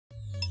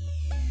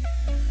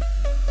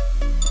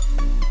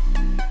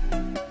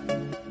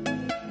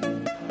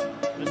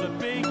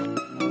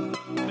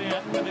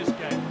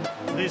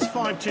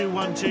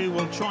5-2-1-2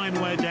 will try and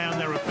wear down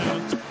their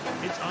opponents.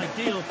 It's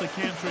ideal for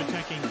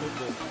counter-attacking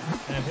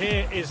football. And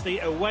here is the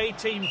away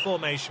team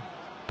formation.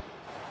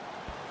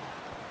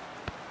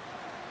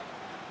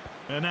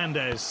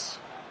 Hernandez.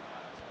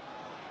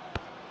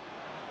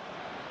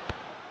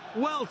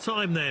 Well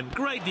timed then,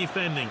 great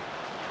defending.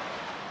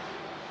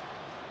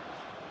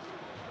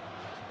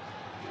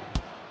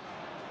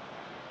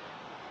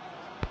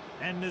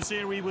 And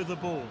Naziri with the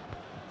ball.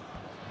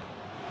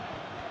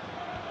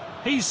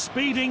 He's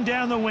speeding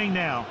down the wing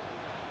now.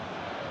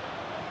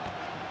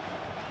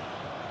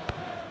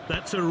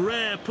 That's a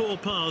rare poor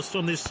pass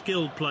from this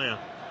skilled player.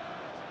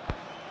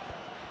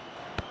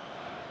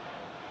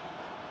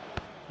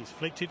 He's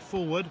flicked it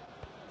forward.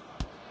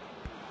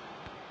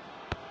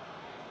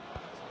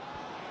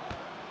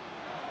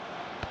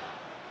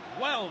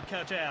 Well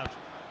cut out.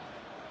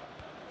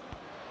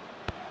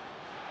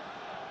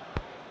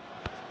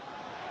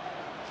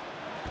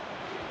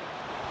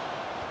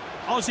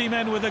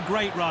 Osimhen with a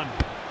great run.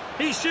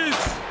 He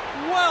shoots.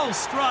 Well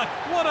struck.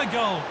 What a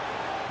goal.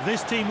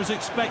 This team was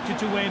expected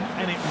to win,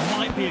 and it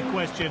might be a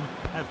question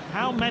of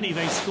how many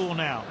they score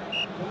now.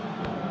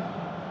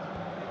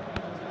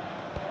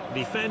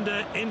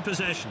 Defender in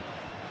possession.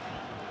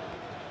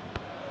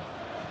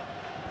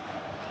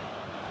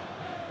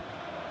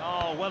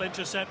 Oh, well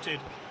intercepted.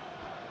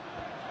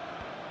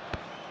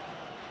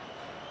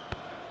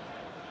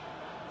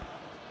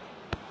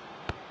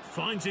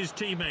 Finds his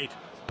teammate.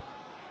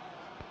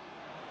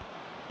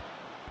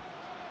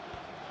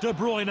 De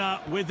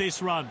Bruyne with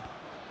this run.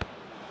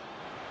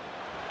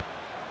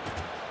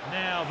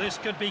 Now this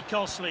could be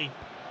costly.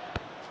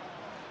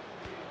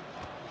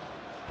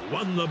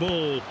 Won the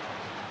ball.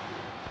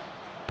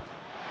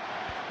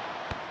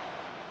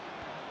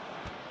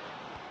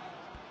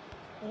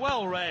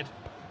 Well read.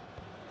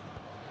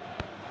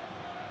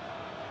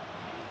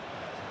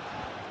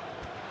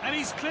 And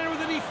he's clear of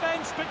the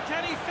defence, but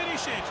can he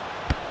finish it?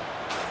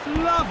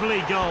 Lovely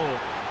goal.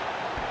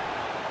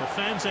 The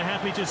fans are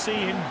happy to see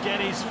him get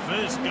his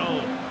first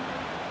goal.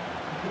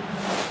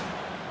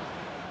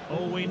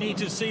 Oh, we need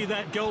to see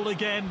that goal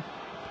again.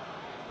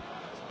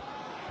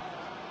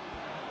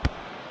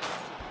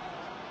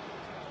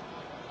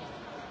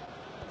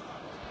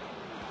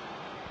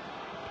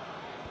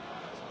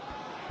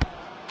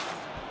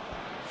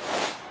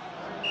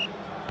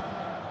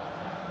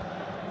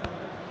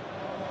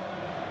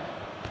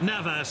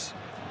 Navas.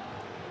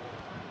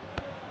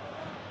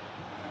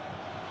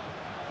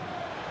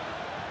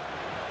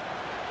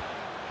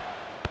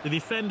 The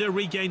defender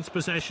regains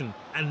possession,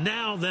 and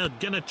now they're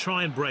going to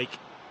try and break.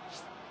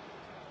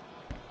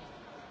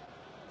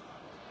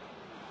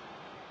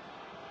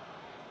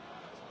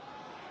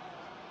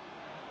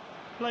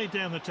 Played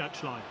down the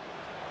touchline.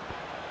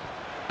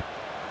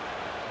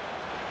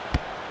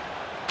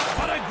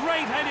 What a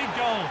great headed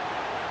goal!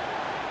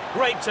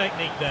 Great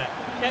technique there.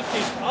 Kept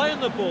his eye on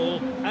the ball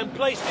and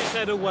placed his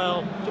header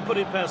well to put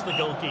it past the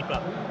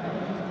goalkeeper.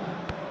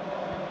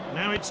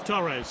 Now it's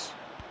Torres.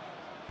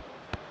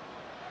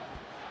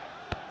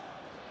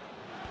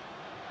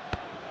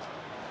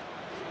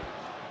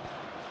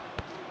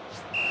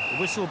 The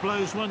whistle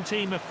blows, one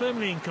team are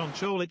firmly in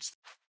control. It's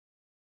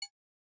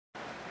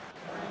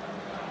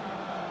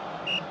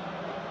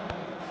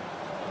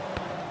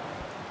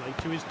played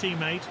to his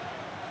teammate.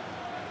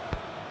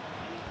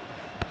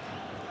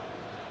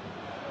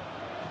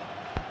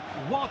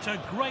 What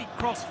a great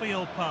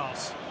crossfield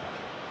pass.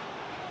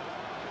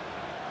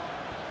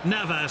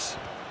 Navas.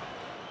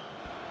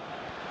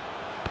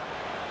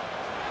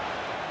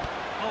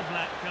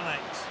 Oblak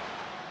collects.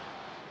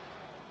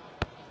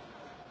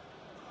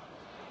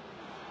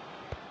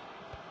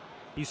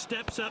 He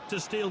steps up to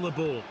steal the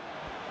ball.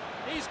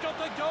 He's got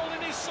the goal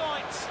in his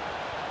sights.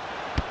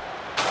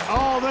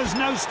 Oh, there's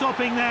no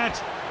stopping that.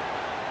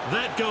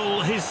 That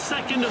goal, his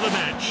second of the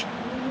match.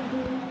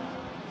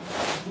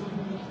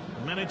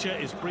 The manager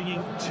is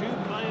bringing two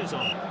players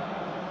on.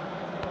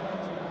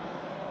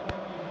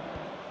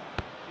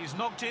 He's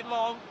knocked it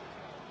long.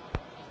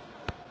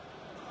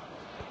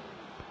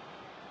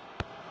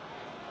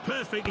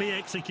 Perfectly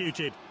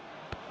executed.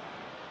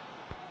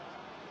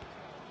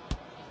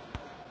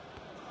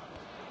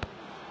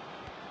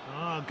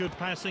 Ah, good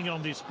passing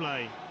on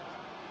display.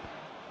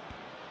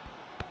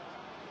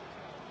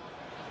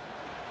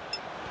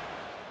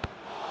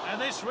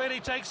 And this really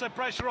takes the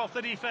pressure off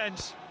the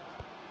defence.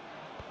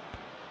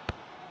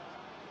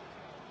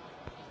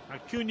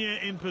 Acuna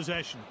in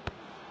possession.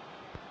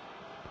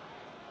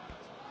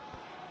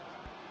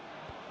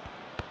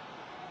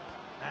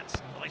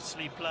 That's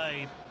nicely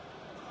played.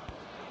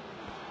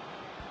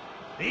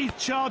 He's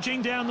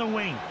charging down the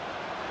wing.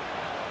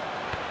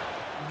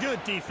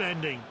 Good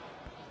defending.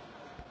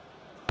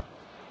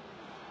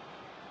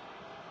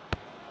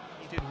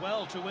 He did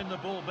well to win the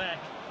ball back.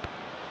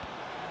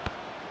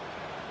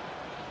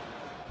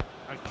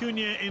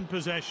 Acuna in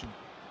possession.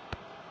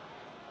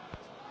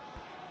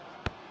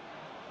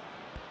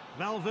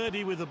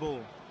 Valverde with the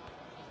ball.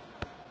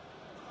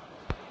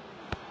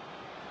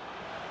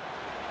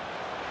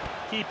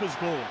 Keeper's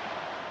ball.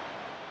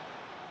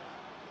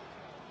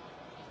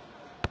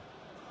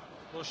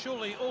 Well,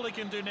 surely all he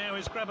can do now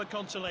is grab a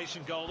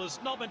consolation goal. There's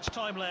not much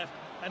time left,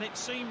 and it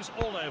seems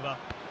all over.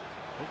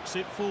 Hooks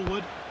it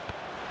forward.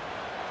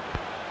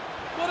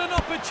 What an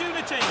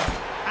opportunity!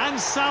 And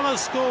Salah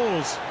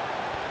scores.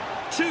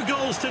 2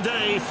 goals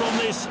today from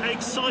this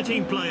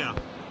exciting player.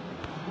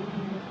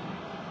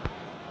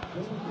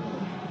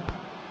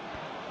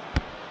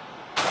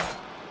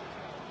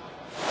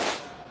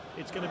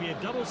 It's going to be a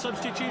double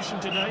substitution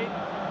today.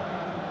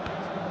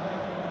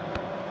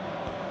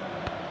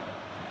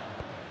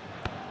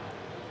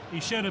 He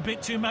showed a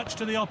bit too much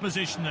to the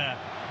opposition there.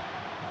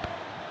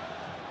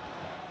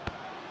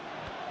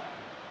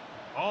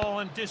 Oh,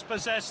 and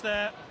dispossessed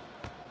there.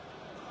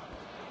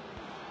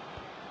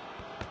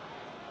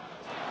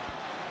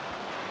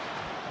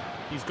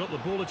 He's got the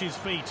ball at his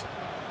feet.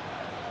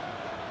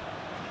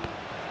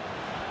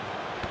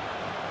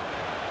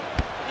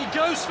 He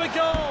goes for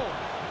goal.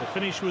 The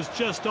finish was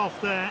just off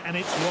there, and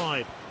it's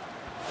wide.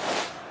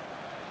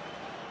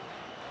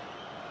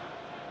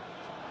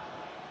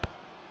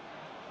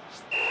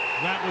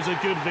 That was a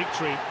good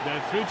victory.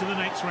 They're through to the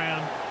next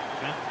round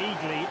and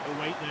eagerly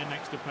await their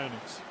next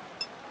opponents.